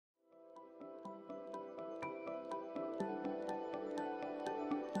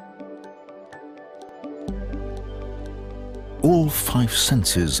All five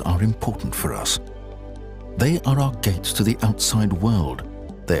senses are important for us. They are our gates to the outside world.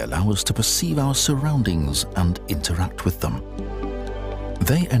 They allow us to perceive our surroundings and interact with them.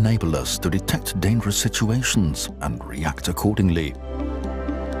 They enable us to detect dangerous situations and react accordingly,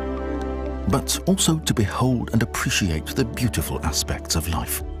 but also to behold and appreciate the beautiful aspects of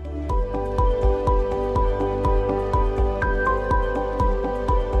life.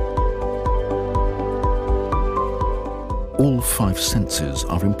 All five senses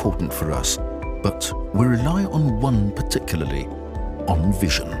are important for us, but we rely on one particularly, on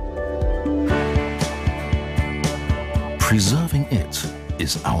vision. Preserving it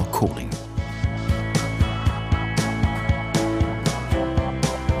is our calling.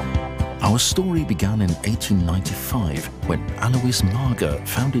 Our story began in 1895 when Alois Marger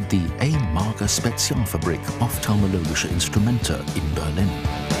founded the A. Marger Spezialfabrik Ophthalmologische Instrumente in Berlin.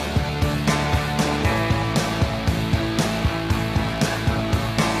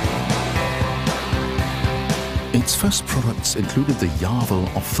 Its first products included the Javel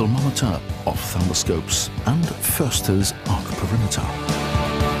ophthalmometer, ophthalmoscopes, and Förster's arc perimeter.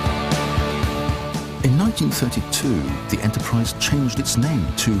 In 1932, the enterprise changed its name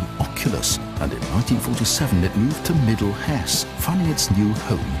to Oculus, and in 1947 it moved to Middle Hesse, finding its new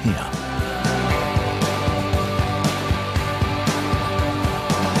home here.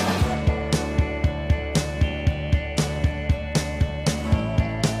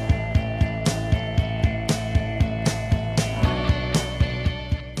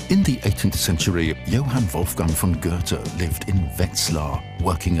 In the 18th century, Johann Wolfgang von Goethe lived in Wetzlar,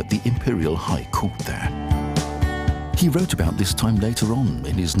 working at the Imperial High Court there. He wrote about this time later on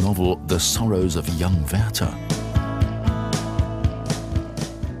in his novel The Sorrows of Young Werther.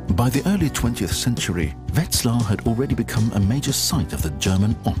 By the early 20th century, Wetzlar had already become a major site of the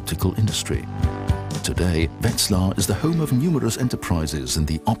German optical industry. Today, Wetzlar is the home of numerous enterprises in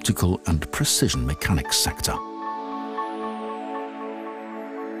the optical and precision mechanics sector.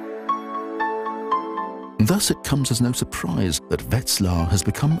 Thus, it comes as no surprise that Wetzlar has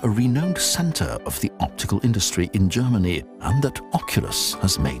become a renowned center of the optical industry in Germany and that Oculus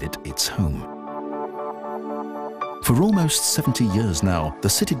has made it its home. For almost 70 years now, the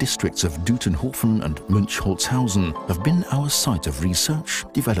city districts of Dutenhofen and Münchholzhausen have been our site of research,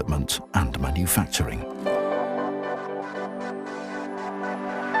 development and manufacturing.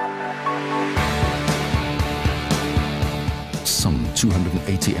 Some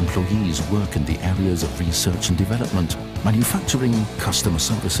 280 employees work in the areas of research and development, manufacturing, customer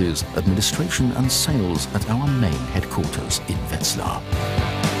services, administration and sales at our main headquarters in Wetzlar.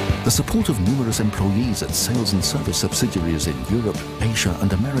 The support of numerous employees at sales and service subsidiaries in Europe, Asia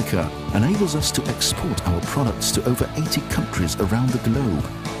and America enables us to export our products to over 80 countries around the globe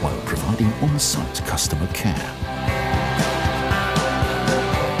while providing on-site customer care.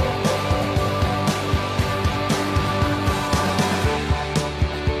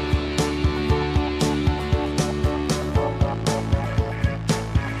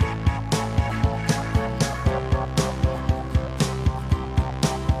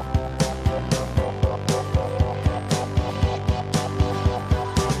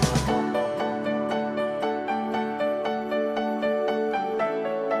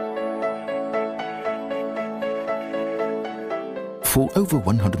 For over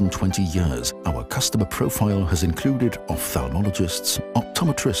 120 years, our customer profile has included ophthalmologists,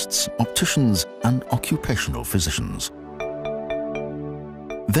 optometrists, opticians, and occupational physicians.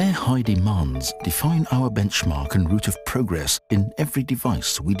 Their high demands define our benchmark and route of progress in every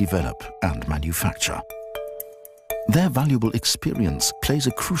device we develop and manufacture. Their valuable experience plays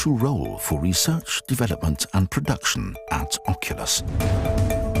a crucial role for research, development, and production at Oculus.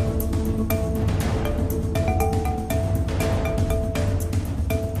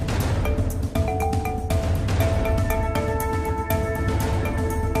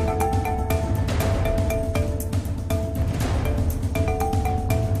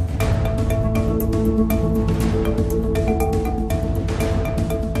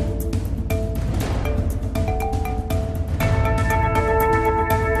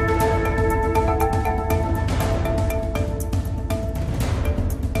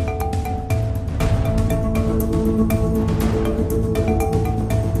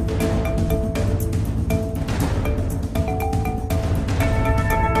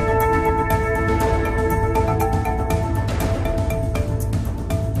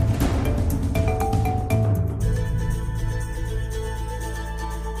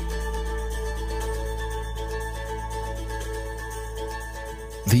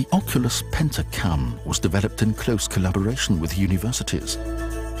 The Oculus Pentacam was developed in close collaboration with universities.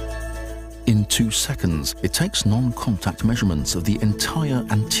 In 2 seconds, it takes non-contact measurements of the entire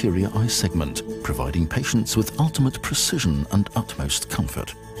anterior eye segment, providing patients with ultimate precision and utmost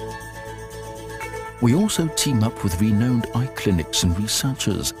comfort. We also team up with renowned eye clinics and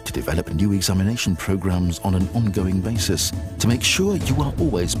researchers to develop new examination programs on an ongoing basis to make sure you are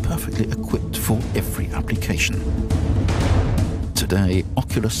always perfectly equipped for every application. Today,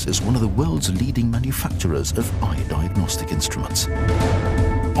 Oculus is one of the world's leading manufacturers of eye diagnostic instruments.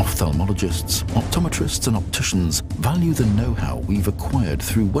 Ophthalmologists, optometrists and opticians value the know-how we've acquired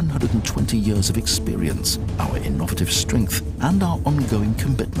through 120 years of experience, our innovative strength and our ongoing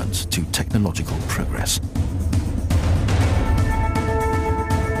commitment to technological progress.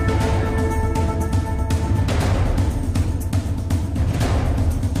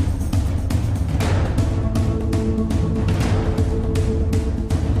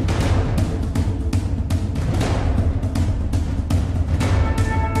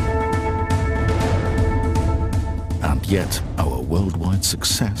 Yet, our worldwide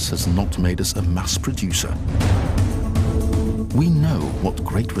success has not made us a mass producer. We know what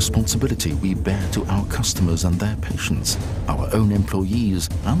great responsibility we bear to our customers and their patients, our own employees,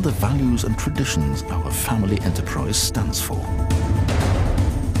 and the values and traditions our family enterprise stands for.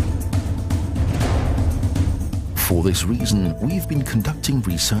 For this reason, we've been conducting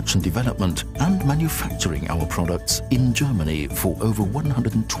research and development and manufacturing our products in Germany for over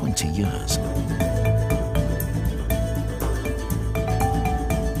 120 years.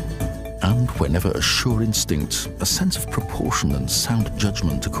 And whenever a sure instinct, a sense of proportion and sound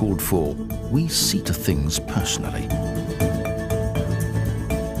judgment are called for, we see to things personally.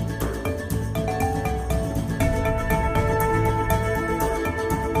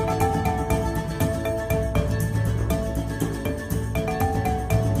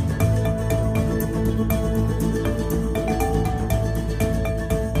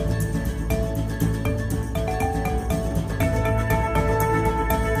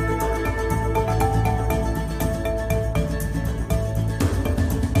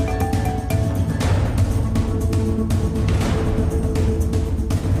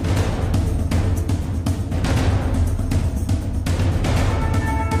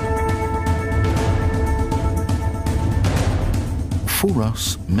 For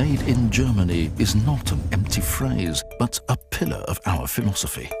us, made in Germany is not an empty phrase, but a pillar of our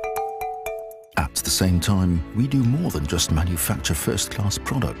philosophy. At the same time, we do more than just manufacture first-class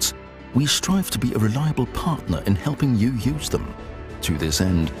products. We strive to be a reliable partner in helping you use them. To this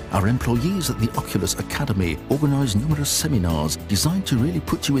end, our employees at the Oculus Academy organize numerous seminars designed to really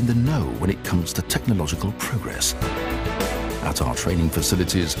put you in the know when it comes to technological progress. At our training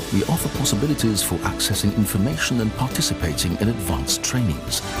facilities, we offer possibilities for accessing information and participating in advanced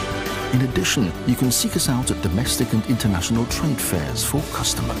trainings. In addition, you can seek us out at domestic and international trade fairs for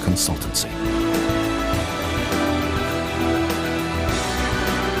customer consultancy.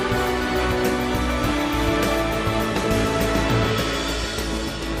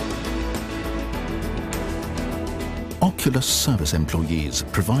 OCULUS Service employees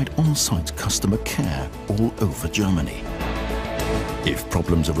provide on-site customer care all over Germany. If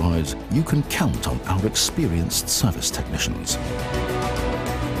problems arise, you can count on our experienced service technicians.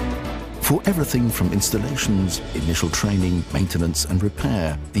 For everything from installations, initial training, maintenance and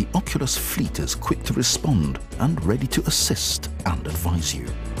repair, the Oculus fleet is quick to respond and ready to assist and advise you.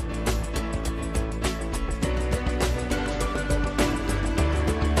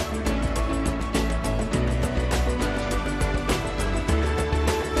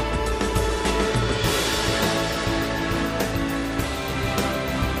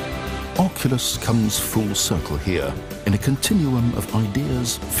 Oculus comes full circle here in a continuum of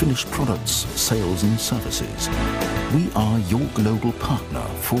ideas, finished products, sales and services. We are your global partner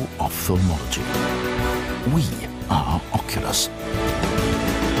for ophthalmology. We are Oculus.